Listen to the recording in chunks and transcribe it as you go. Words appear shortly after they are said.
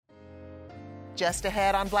Just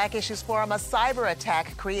ahead on Black Issues Forum, a cyber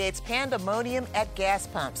attack creates pandemonium at gas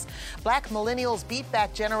pumps. Black millennials beat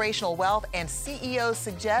back generational wealth, and CEOs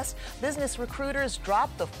suggest business recruiters drop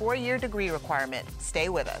the 4-year degree requirement. Stay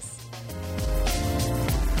with us.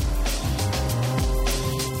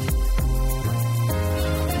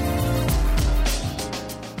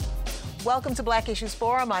 Welcome to Black Issues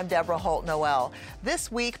Forum. I'm Deborah Holt-Noel.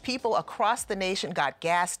 This week, people across the nation got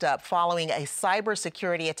gassed up following a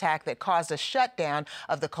cybersecurity attack that caused a shutdown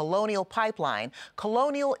of the Colonial Pipeline.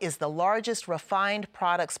 Colonial is the largest refined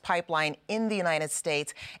products pipeline in the United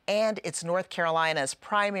States, and it's North Carolina's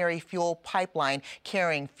primary fuel pipeline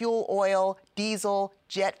carrying fuel oil, diesel,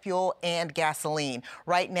 jet fuel, and gasoline.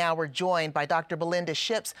 Right now, we're joined by Dr. Belinda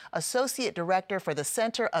Ships, Associate Director for the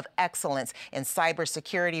Center of Excellence in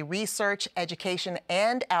Cybersecurity Research, Education,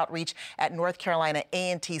 and Outreach at North Carolina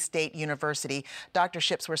A&T State University. Dr.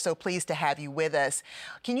 Ships, we're so pleased to have you with us.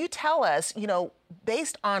 Can you tell us,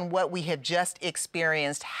 based on what we have just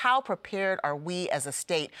experienced, how prepared are we as a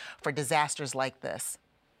state for disasters like this?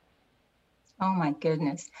 Oh my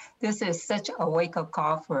goodness, this is such a wake-up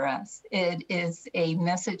call for us. It is a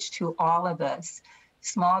message to all of us,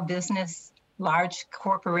 small business, large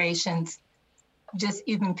corporations, just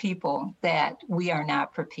even people, that we are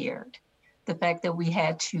not prepared. The fact that we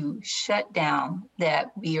had to shut down,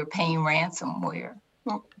 that we are paying ransomware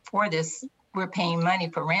for this, we're paying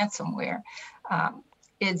money for ransomware,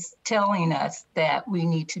 is telling us that we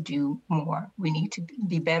need to do more. We need to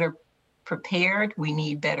be better prepared. We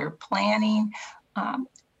need better planning.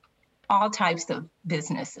 All types of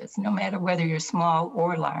businesses, no matter whether you're small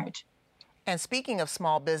or large. And speaking of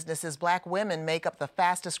small businesses, Black women make up the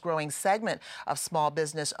fastest growing segment of small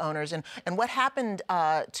business owners. And what happened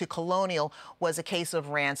to Colonial was a case of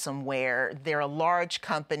ransomware. They're a large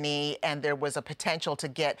company, and there was a potential to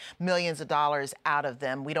get millions of dollars out of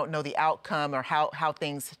them. We don't know the outcome or how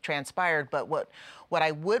things transpired, but what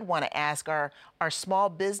I would want to ask are small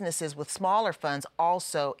businesses with smaller funds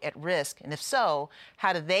also at risk? And if so,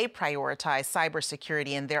 how do they prioritize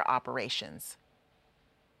cybersecurity in their operations?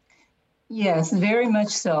 Yes, very much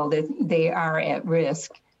so that they are at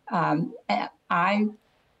risk. I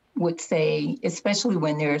would say, especially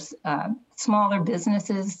when there's smaller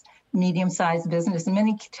businesses, medium-sized business,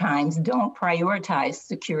 many times don't prioritize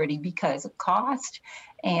security because of cost,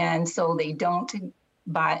 and so they don't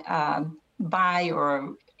buy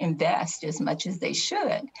or invest as much as they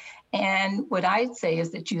should. And what I'd say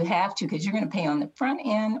is that you have to, because you're going to pay on the front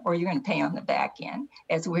end or you're going to pay on the back end,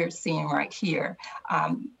 as we're seeing right here.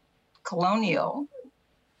 Colonial,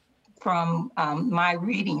 from my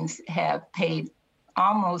readings, have paid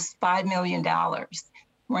almost $5 million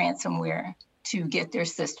ransomware to get their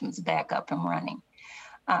systems back up and running.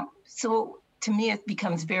 So to me, it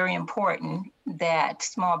becomes very important that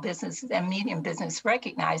small businesses and medium business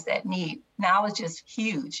recognize that need. Knowledge is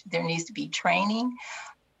huge. There needs to be training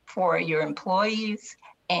for your employees,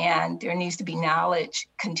 and there needs to be knowledge,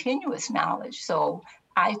 continuous knowledge. So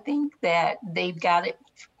I think that they've got it.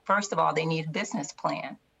 First of all, they need a business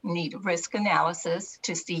plan. You need risk analysis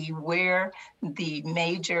to see where the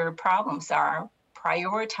major problems are,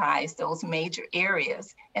 prioritize those major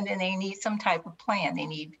areas, and then they need some type of plan. They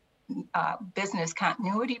need a business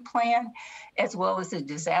continuity plan as well as a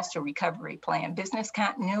disaster recovery plan. Business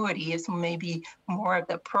continuity is maybe more of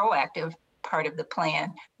the proactive part of the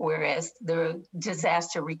plan, whereas the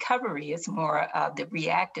disaster recovery is more of the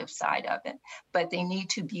reactive side of it. But they need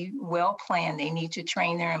to be well planned. They need to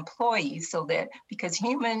train their employees so that, because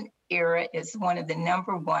human error is one of the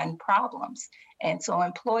number one problems. And so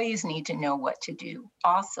employees need to know what to do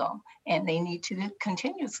also, and they need to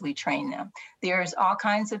continuously train them. There's all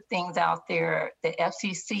kinds of things out there. The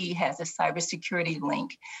FCC has a cybersecurity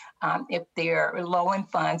link. If they're low in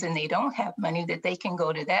funds and they don't have money, that they can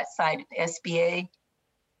go to that site. SBA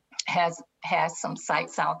has some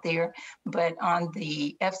sites out there, but on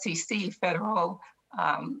the FCC, Federal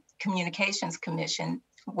Communications Commission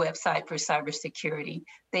website for cybersecurity,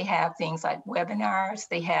 they have things like webinars.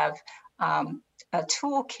 They have a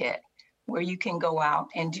toolkit where you can go out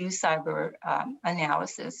and do cyber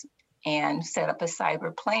analysis and set up a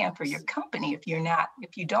cyber plan for your company. If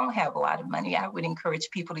you don't have a lot of money, I would encourage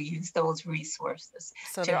people to use those resources.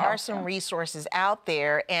 So there are some resources out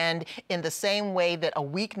there, and in the same way that a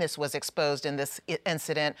weakness was exposed in this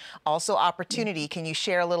incident, also opportunity. Can you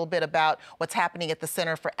share a little bit about what's happening at the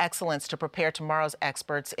Center for Excellence to prepare tomorrow's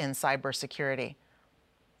experts in cybersecurity?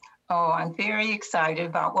 Oh, I'm very excited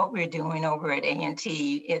about what we're doing over at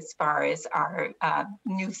A&T as far as our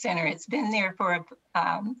new center. It's been there for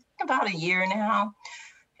about a year now.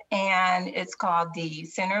 and it's called the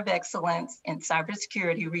Center of Excellence in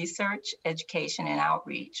Cybersecurity Research, Education, and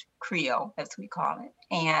Outreach, CREO, as we call it.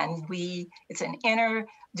 And it's an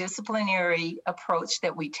interdisciplinary approach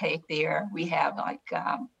that we take there. We have like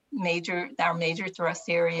our major thrust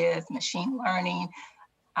areas, machine learning,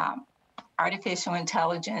 artificial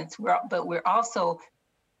intelligence, but we're also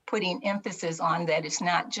putting emphasis on that it's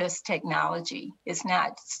not just technology. It's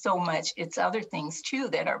not so much, it's other things too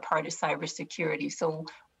that are part of cybersecurity. So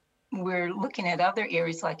we're looking at other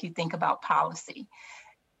areas like you think about policy,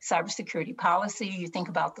 cybersecurity policy, you think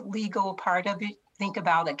about the legal part of it, think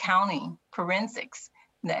about accounting, forensics,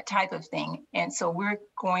 that type of thing. And so we're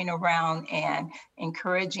going around and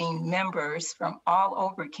encouraging members from all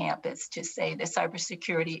over campus to say that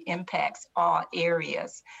cybersecurity impacts all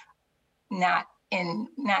areas, not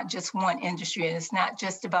just one industry. And it's not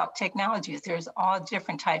just about technologies. There's all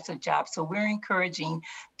different types of jobs. So we're encouraging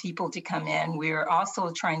people to come in. We're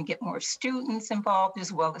also trying to get more students involved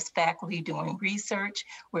as well as faculty doing research.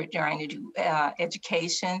 We're trying to do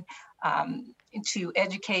education. To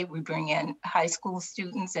educate, we bring in high school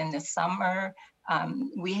students in the summer.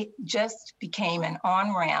 We just became an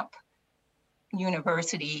on-ramp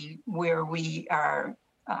university where we are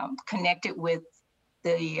connected with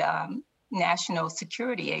the National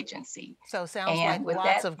Security Agency. So sounds like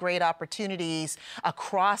lots of great opportunities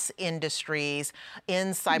across industries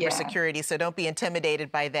in cybersecurity. Yeah. So don't be intimidated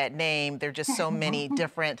by that name. There are just so many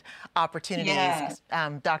different opportunities.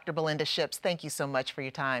 Yeah. Dr. Belinda Shipps, thank you so much for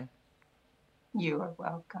your time. You are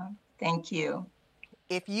welcome. Thank you.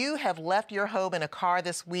 If you have left your home in a car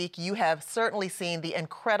this week, you have certainly seen the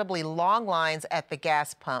incredibly long lines at the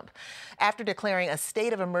gas pump. After declaring a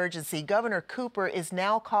state of emergency, Governor Cooper is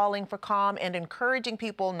now calling for calm and encouraging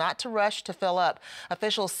people not to rush to fill up.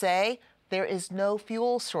 Officials say there is no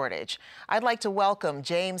fuel shortage. I'd like to welcome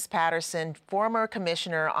James Patterson, former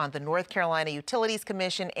commissioner on the North Carolina Utilities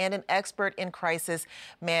Commission and an expert in crisis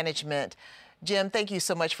management. Jim, thank you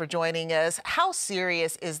so much for joining us. How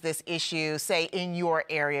serious is this issue, say, in your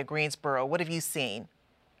area, Greensboro? What have you seen?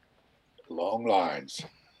 Long lines,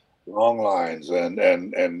 and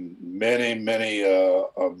many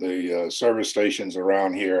of the service stations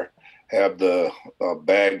around here have the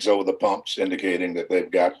bags over the pumps indicating that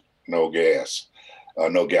they've got no gas,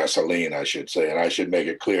 no gasoline, I should say. And I should make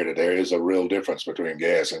it clear that there is a real difference between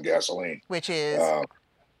gas and gasoline. Which is?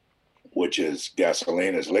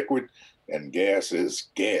 Gasoline is liquid. And gas is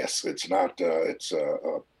gas. It's not,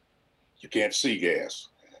 you can't see gas.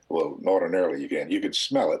 Well, ordinarily you can. You can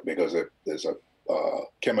smell it because there's a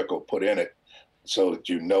chemical put in it so that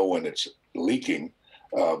you know when it's leaking.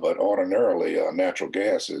 But ordinarily, natural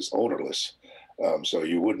gas is odorless. So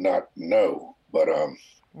you would not know. But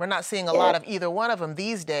we're not seeing a lot of either one of them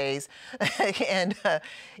these days. And,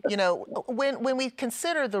 you know, when we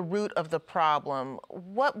consider the root of the problem,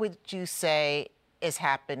 what would you say is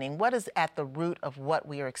happening? What is at the root of what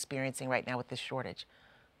we are experiencing right now with this shortage?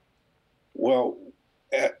 Well,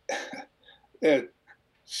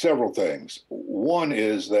 several things. One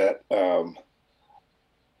is that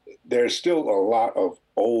there's still a lot of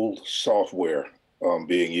old software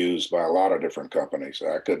being used by a lot of different companies.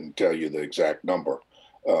 I couldn't tell you the exact number,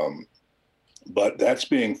 but that's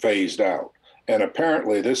being phased out. And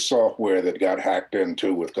apparently this software that got hacked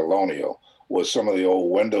into with Colonial was some of the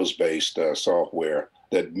old Windows-based software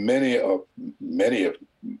that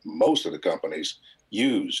most of the companies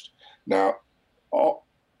used. Now, all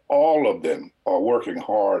of them are working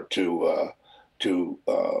hard to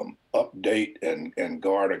update and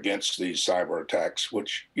guard against these cyber attacks,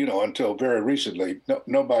 which, you know, until very recently,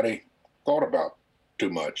 nobody thought about too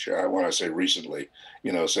much. When I say recently,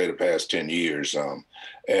 you know, say the past 10 years.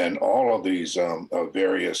 And all of these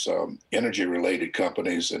various energy-related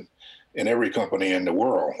companies and every company in the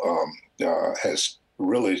world has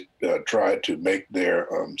really tried to make their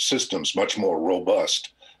systems much more robust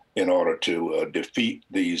in order to defeat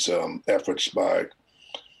these efforts by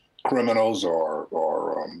criminals or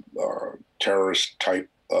terrorist type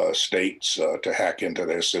states to hack into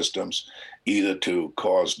their systems, either to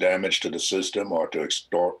cause damage to the system or to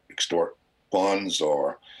extort funds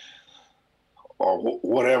or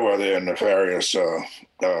whatever their nefarious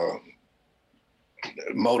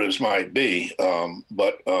motives might be.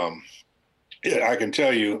 But I can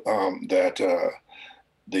tell you that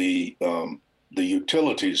the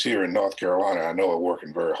utilities here in North Carolina, I know, are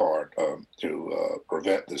working very hard to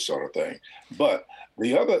prevent this sort of thing. But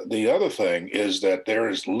the other thing is that there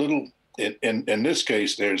is little. In this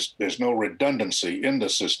case, there's no redundancy in the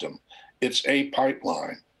system. It's a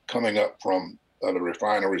pipeline coming up from the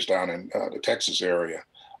refineries down in the Texas area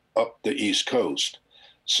up the East Coast.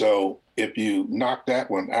 So if you knock that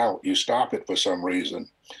one out, you stop it for some reason,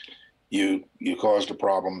 you caused the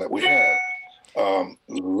problem that we have.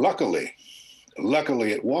 Luckily,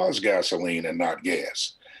 it was gasoline and not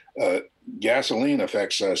gas. Gasoline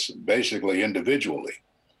affects us basically individually.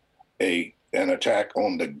 An attack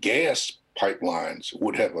on the gas pipelines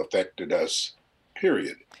would have affected us,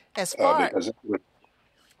 period. Because it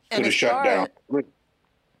could have shut down.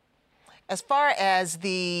 As far as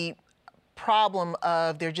the problem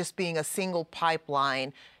of there just being a single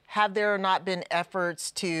pipeline, have there not been efforts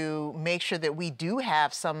to make sure that we do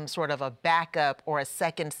have some sort of a backup or a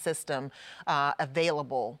second system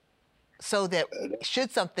available so that should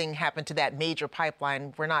something happen to that major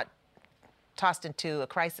pipeline, we're not tossed into a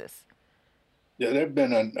crisis? Yeah, there have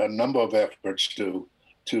been a number of efforts to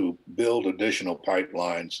build additional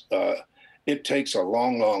pipelines. It takes a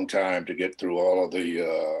long, long time to get through all of the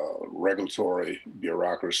regulatory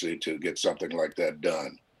bureaucracy to get something like that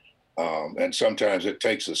done. And sometimes it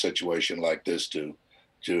takes a situation like this to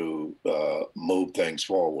move things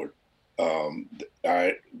forward. On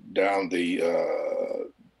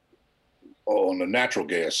the natural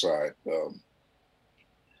gas side,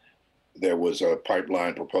 there was a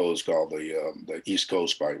pipeline proposed called the East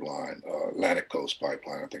Coast Pipeline, Atlantic Coast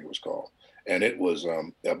Pipeline, I think it was called, and it was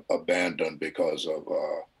abandoned because of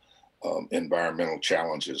environmental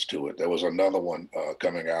challenges to it. There was another one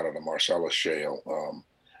coming out of the Marcellus Shale,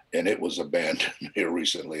 and it was abandoned here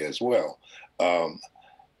recently as well.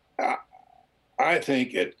 I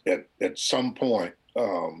think at some point,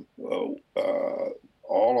 all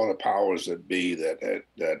of the powers that be that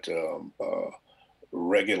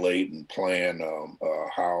regulate and plan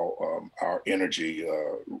how our energy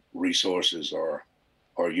resources are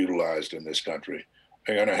utilized in this country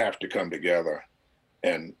are going to have to come together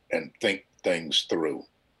and think things through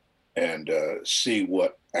and see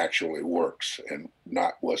what actually works and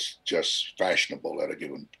not what's just fashionable at a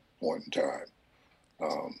given point in time.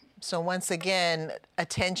 So once again,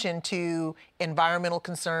 attention to environmental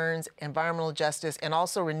concerns, environmental justice, and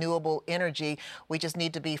also renewable energy. We just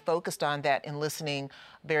need to be focused on that and listening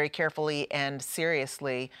very carefully and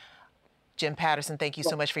seriously. Jim Patterson, thank you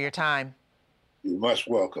so much for your time. You're most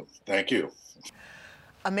welcome. Thank you.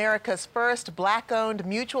 America's first Black-owned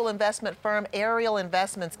mutual investment firm, Ariel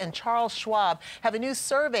Investments, and Charles Schwab have a new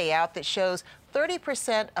survey out that shows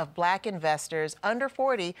 30% of Black investors under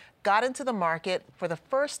 40 got into the market for the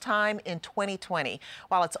first time in 2020.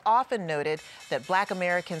 While it's often noted that Black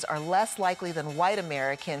Americans are less likely than white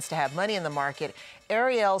Americans to have money in the market,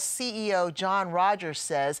 Ariel's CEO John Rogers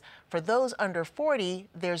says for those under 40,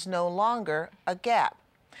 there's no longer a gap.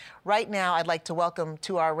 Right now, I'd like to welcome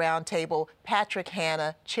to our roundtable Patrick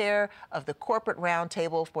Hanna, chair of the Corporate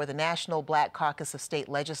Roundtable for the National Black Caucus of State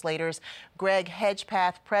Legislators, Greg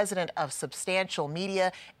Hedgepath, president of Substantial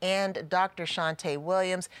Media, and Dr. Shante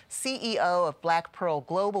Williams, CEO of Black Pearl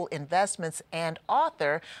Global Investments and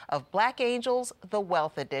author of Black Angels, The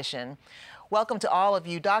Wealth Edition. Welcome to all of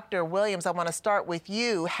you. Dr. Williams, I want to start with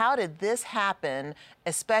you. How did this happen,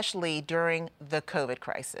 especially during the COVID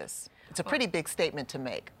crisis? It's a pretty big statement to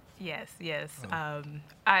make. Yes.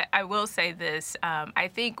 I will say this. I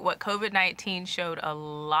think what COVID-19 showed a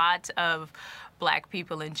lot of Black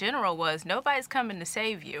people in general was nobody's coming to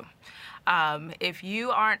save you. If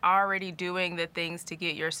you aren't already doing the things to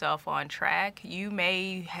get yourself on track,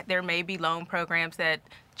 there may be loan programs that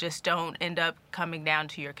just don't end up coming down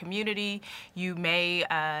to your community. You may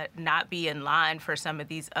not be in line for some of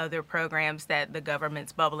these other programs that the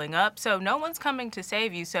government's bubbling up. So no one's coming to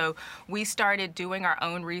save you. So we started doing our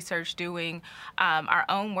own research, doing our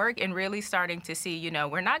own work, and really starting to see,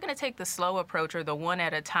 we're not going to take the slow approach or the one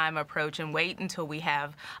at a time approach and wait until we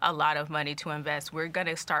have a lot of money to invest. We're going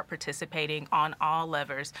to start participating on all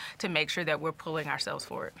levers to make sure that we're pulling ourselves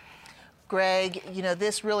forward. Greg,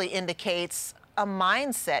 this really indicates a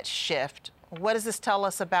mindset shift. What does this tell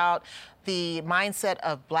us about the mindset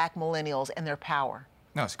of Black millennials and their power?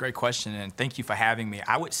 No, it's a great question, and thank you for having me.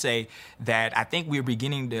 I would say that I think we're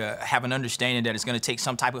beginning to have an understanding that it's going to take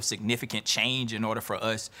some type of significant change in order for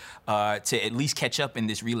us to at least catch up in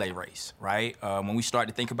this relay race, right? When we start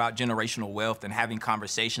to think about generational wealth and having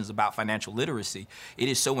conversations about financial literacy, it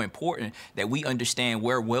is so important that we understand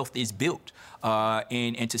where wealth is built.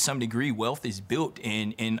 And to some degree, wealth is built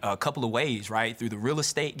in a couple of ways, right? Through the real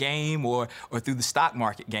estate game or through the stock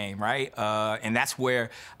market game, right? And that's where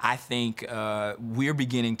I think we're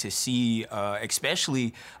beginning to see,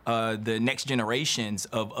 especially the next generations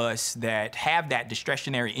of us that have that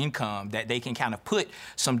discretionary income that they can kind of put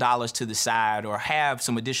some dollars to the side or have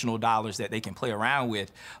some additional dollars that they can play around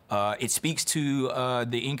with. It speaks to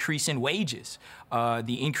the increase in wages.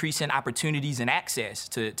 the increase in opportunities and access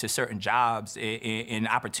to certain jobs and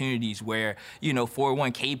opportunities where,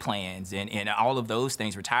 401k plans and all of those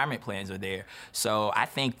things, retirement plans are there. So I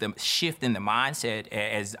think the shift in the mindset,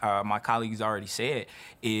 as my colleagues already said,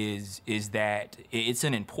 is that it's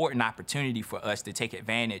an important opportunity for us to take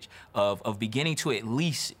advantage of beginning to at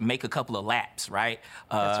least make a couple of laps, right?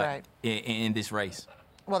 That's right. In this race.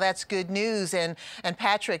 Well, that's good news. And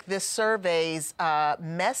Patrick, this survey's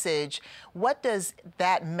message, what does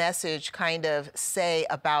that message kind of say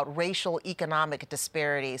about racial economic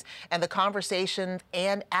disparities and the conversations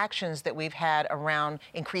and actions that we've had around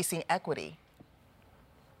increasing equity?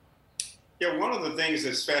 Yeah, one of the things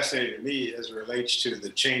that's fascinating to me as it relates to the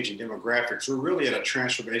changing demographics, we're really at a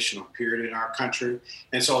transformational period in our country.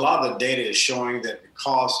 And so a lot of the data is showing that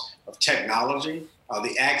because of technology,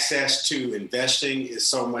 the access to investing is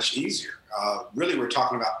so much easier. Really, we're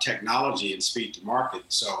talking about technology and speed to market.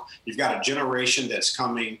 So you've got a generation that's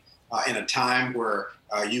coming in a time where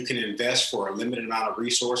you can invest for a limited amount of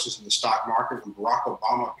resources in the stock market. When Barack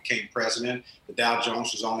Obama became president, the Dow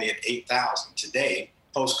Jones was only at 8,000. Today,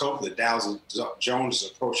 post-COVID, the Dow Jones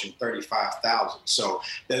is approaching 35,000. So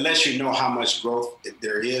that lets you know how much growth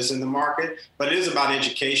there is in the market, but it is about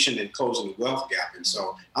education and closing the wealth gap. And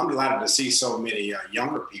so I'm delighted to see so many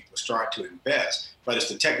younger people start to invest, but it's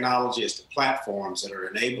the technology, it's the platforms that are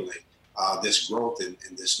enabling this growth in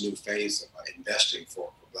this new phase of investing for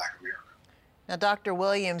Black America. Now, Dr.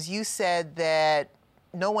 Williams, you said that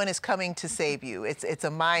no one is coming to save you. It's a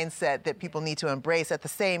mindset that people need to embrace. At the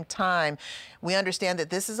same time, we understand that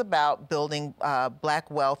this is about building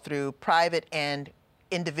Black wealth through private and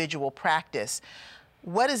individual practice.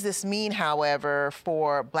 What does this mean, however,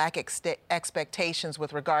 for Black expectations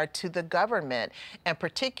with regard to the government, and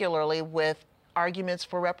particularly with arguments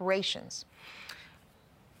for reparations?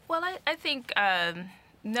 Well, I think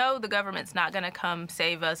no, the government's not going to come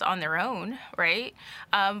save us on their own, right?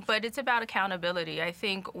 But it's about accountability. I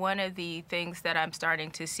think one of the things that I'm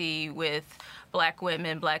starting to see with Black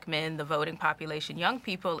women, Black men, the voting population, young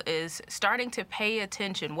people, is starting to pay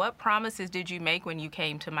attention. What promises did you make when you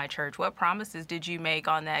came to my church? What promises did you make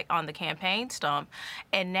on the campaign stump?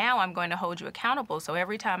 And now I'm going to hold you accountable. So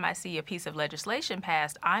every time I see a piece of legislation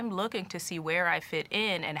passed, I'm looking to see where I fit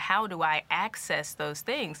in and how do I access those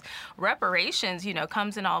things. Reparations,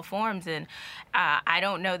 comes in all forms, and I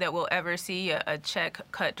don't know that we'll ever see a check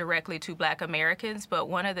cut directly to Black Americans, but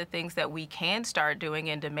one of the things that we can start doing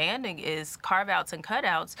and demanding is carve-outs and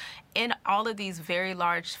cutouts in all of these very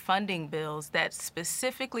large funding bills that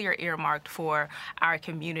specifically are earmarked for our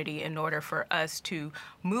community in order for us to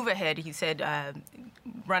move ahead. He said,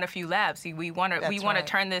 run a few laps. We want to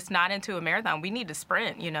turn this not into a marathon. We need to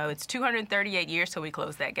sprint. It's 238 years till we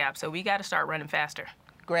close that gap, so we got to start running faster.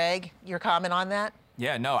 Greg, your comment on that?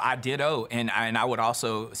 Yeah, no, I ditto. And I would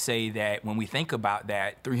also say that when we think about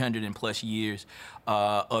that 300 and plus years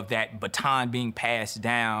of that baton being passed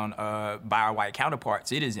down by our white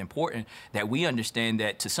counterparts, it is important that we understand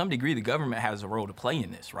that to some degree the government has a role to play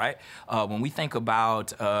in this, right? When we think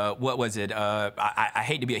about, what was it? I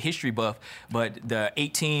hate to be a history buff, but the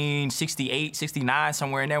 1868, 69,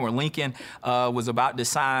 somewhere in there, where Lincoln was about to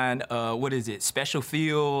sign, Special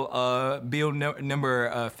Field Bill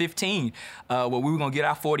number 15, where we were going to get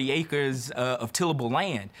our 40 acres of tillable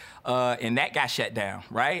land. And that got shut down,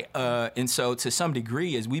 right? And so to some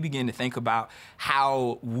degree, as we begin to think about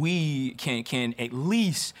how we can at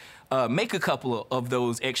least make a couple of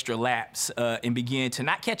those extra laps and begin to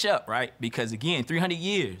not catch up, right? Because again, 300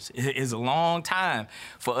 years is a long time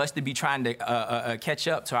for us to be trying to catch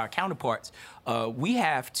up to our counterparts. We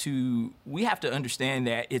have to understand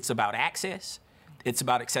that it's about access, it's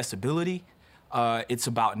about accessibility, it's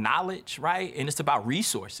about knowledge, right? And it's about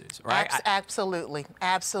resources, right? Absolutely.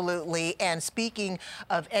 Absolutely. And speaking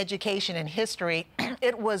of education and history,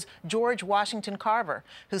 it was George Washington Carver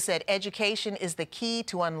who said education is the key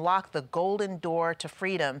to unlock the golden door to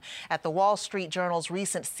freedom. At the Wall Street Journal's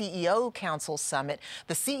recent CEO Council Summit,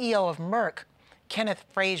 the CEO of Merck, Kenneth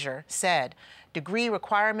Frazier, said, degree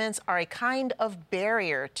requirements are a kind of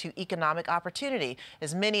barrier to economic opportunity,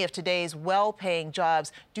 as many of today's well-paying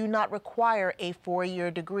jobs do not require a four-year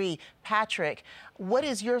degree. Patrick, what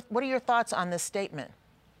are your thoughts on this statement?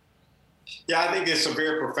 Yeah, I think it's a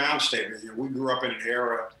very profound statement. We grew up in an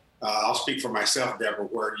era, I'll speak for myself, Deborah,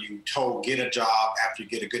 where you told get a job after you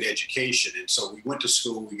get a good education. And so we went to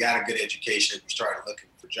school, we got a good education, and we started looking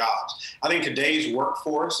for jobs. I think today's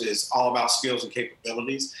workforce is all about skills and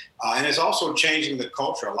capabilities, and it's also changing the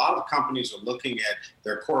culture. A lot of companies are looking at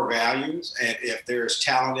their core values, and if there's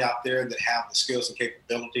talent out there that have the skills and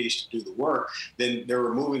capabilities to do the work, then they're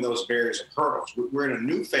removing those barriers and hurdles. We're in a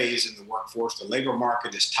new phase in the workforce. The labor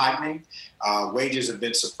market is tightening. Wages have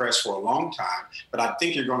been suppressed for a long time, but I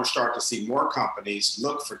think you're going to start to see more companies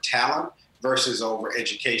look for talent versus over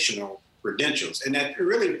educational credentials. And that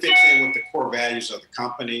really fits in with the core values of the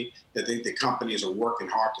company. I think the companies are working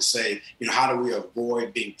hard to say, how do we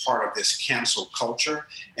avoid being part of this cancel culture?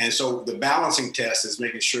 And so the balancing test is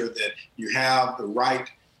making sure that you have the right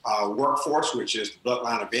workforce, which is the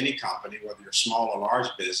bloodline of any company, whether you're small or large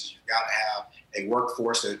business. You've got to have a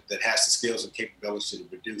workforce that has the skills and capabilities to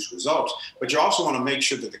produce results. But you also want to make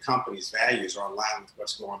sure that the company's values are aligned with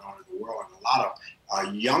what's going on in the world. And a lot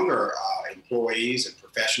of younger employees and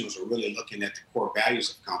professionals are really looking at the core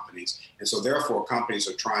values of companies. And so therefore, companies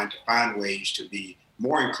are trying to find ways to be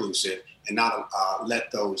more inclusive and not let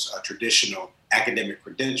those traditional academic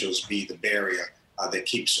credentials be the barrier that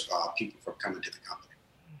keeps people from coming to the company.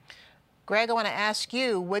 Greg, I want to ask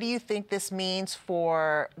you, what do you think this means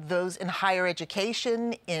for those in higher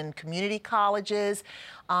education, in community colleges,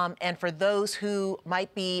 and for those who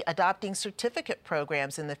might be adopting certificate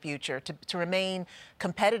programs in the future to remain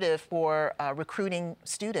competitive for recruiting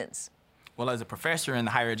students? Well, as a professor in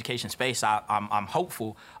the higher education space, I'm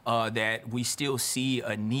hopeful that we still see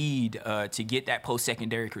a need to get that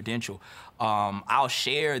post-secondary credential. I'll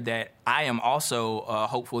share that I am also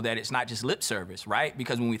hopeful that it's not just lip service, right?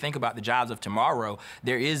 Because when we think about the jobs of tomorrow,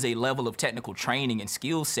 there is a level of technical training and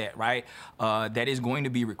skill set, right, that is going to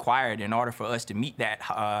be required in order for us to meet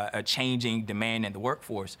that changing demand in the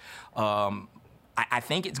workforce. I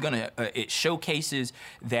think it's going to, it showcases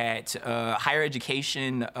that higher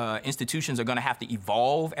education institutions are going to have to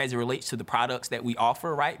evolve as it relates to the products that we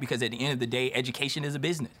offer, right? Because at the end of the day, education is a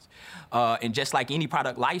business. And just like any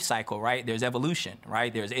product life cycle, right, there's evolution,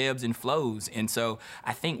 right? There's ebbs and flows. And so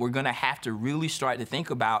I think we're going to have to really start to think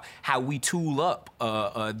about how we tool up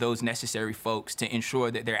those necessary folks to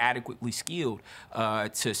ensure that they're adequately skilled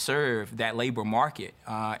to serve that labor market.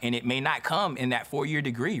 And it may not come in that 4-year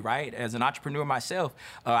degree, right? As an entrepreneur myself,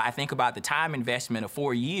 I think about the time investment of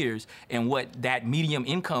 4 years and what that medium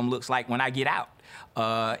income looks like when I get out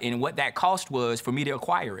and what that cost was for me to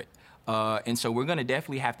acquire it. And so we're going to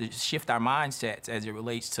definitely have to shift our mindsets as it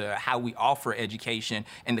relates to how we offer education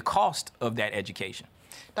and the cost of that education.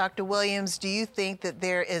 Dr. Williams, do you think that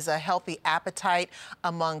there is a healthy appetite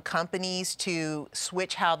among companies to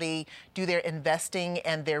switch how they do their investing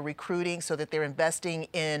and their recruiting so that they're investing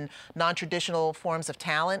in non-traditional forms of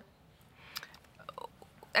talent?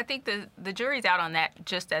 I think the jury's out on that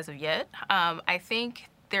just as of yet. I think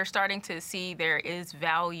they're starting to see there is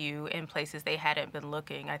value in places they hadn't been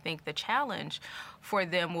looking. I think the challenge for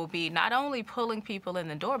them will be not only pulling people in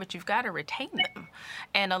the door, but you've got to retain them.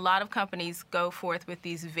 And a lot of companies go forth with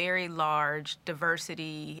these very large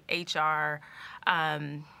diversity HR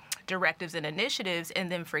directives and initiatives, and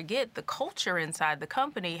then forget the culture inside the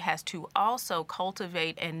company has to also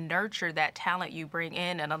cultivate and nurture that talent you bring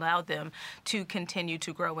in and allow them to continue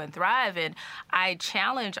to grow and thrive. And I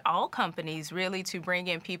challenge all companies really to bring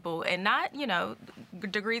in people, and not,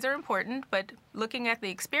 degrees are important, but looking at the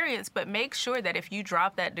experience, but make sure that if you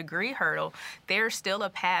drop that degree hurdle, there's still a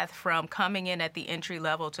path from coming in at the entry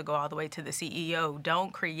level to go all the way to the CEO.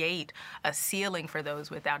 Don't create a ceiling for those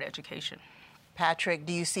without education. Patrick,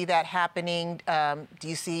 do you see that happening? Do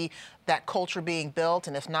you see that culture being built?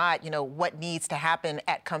 And if not, what needs to happen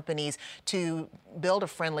at companies to build a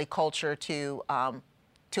friendly culture to a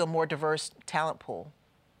more diverse talent pool?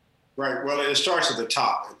 Right. Well, it starts at the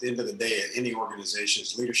top. At the end of the day, at any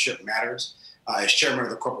organization's leadership matters. As chairman of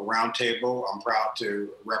the Corporate Roundtable, I'm proud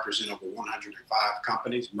to represent over 105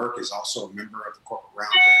 companies. Merck is also a member of the Corporate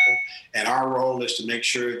Roundtable. And our role is to make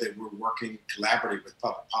sure that we're working collaboratively with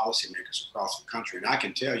public policymakers across the country. And I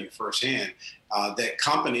can tell you firsthand that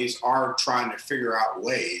companies are trying to figure out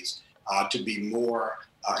ways to be more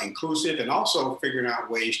inclusive and also figuring out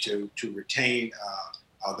ways to retain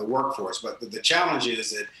the workforce. But the challenge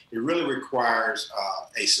is that it really requires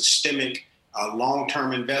a systemic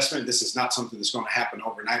long-term investment. This is not something that's going to happen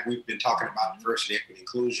overnight. We've been talking about diversity, equity,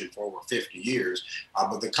 inclusion for over 50 years,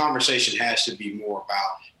 but the conversation has to be more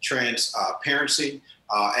about transparency,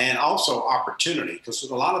 and also opportunity, because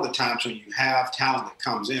a lot of the times when you have talent that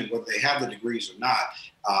comes in, whether they have the degrees or not,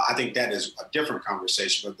 I think that is a different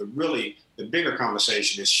conversation. But the bigger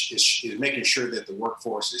conversation is making sure that the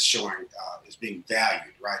workforce is is being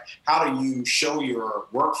valued, right? How do you show your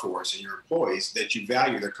workforce and your employees that you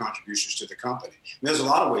value their contributions to the company? And there's a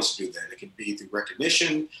lot of ways to do that. It can be through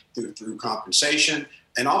recognition, through compensation,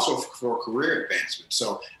 and also for career advancement.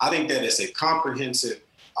 So I think that it's a comprehensive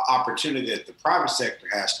opportunity that the private sector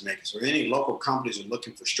has to make. So if any local companies are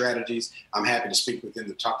looking for strategies, I'm happy to speak with them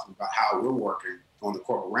to talk to them about how we're working on the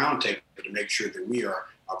corporate roundtable to make sure that we are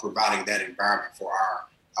providing that environment for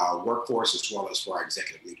our workforce as well as for our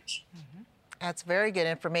executive leaders. Mm-hmm. That's very good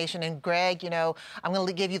information. And Greg, I'm going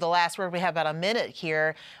to give you the last word. We have about a minute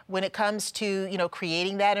here. When it comes to,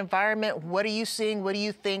 creating that environment, what are you seeing? What do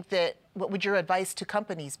you think what would your advice to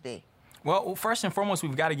companies be? Well, first and foremost,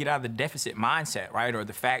 we've got to get out of the deficit mindset, right? Or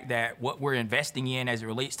the fact that what we're investing in as it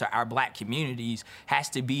relates to our Black communities has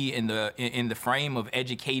to be in the frame of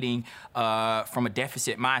educating from a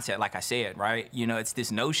deficit mindset, like I said, right? It's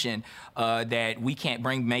this notion that we can't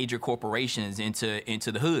bring major corporations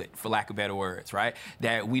into the hood, for lack of better words, right?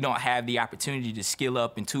 That we don't have the opportunity to skill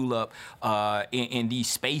up and tool up in these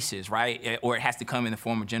spaces, right? Or it has to come in the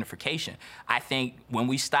form of gentrification. I think when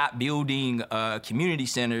we stop building community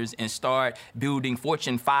centers and start building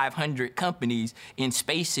Fortune 500 companies in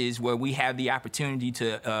spaces where we have the opportunity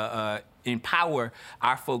to empower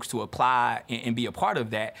our folks to apply and be a part of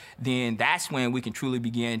that, then that's when we can truly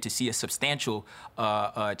begin to see a substantial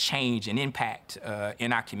change and impact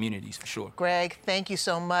in our communities, for sure. Greg, thank you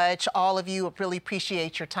so much. All of you, really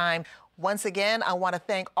appreciate your time. Once again, I want to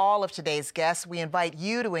thank all of today's guests. We invite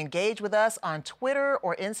you to engage with us on Twitter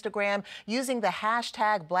or Instagram using the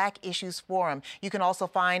hashtag Black Issues Forum. You can also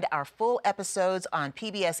find our full episodes on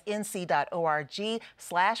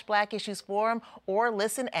pbsnc.org/Black Issues Forum or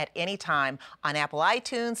listen at any time on Apple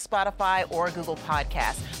iTunes, Spotify, or Google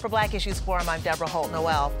Podcasts. For Black Issues Forum, I'm Deborah Holt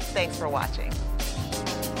Noel. Thanks for watching.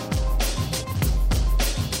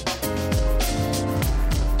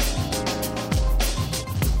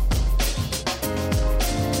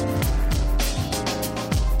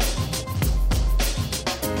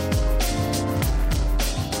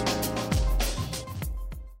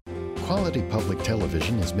 Quality Public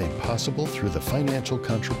Television is made possible through the financial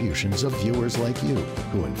contributions of viewers like you,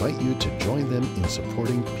 who invite you to join them in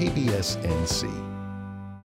supporting PBS NC.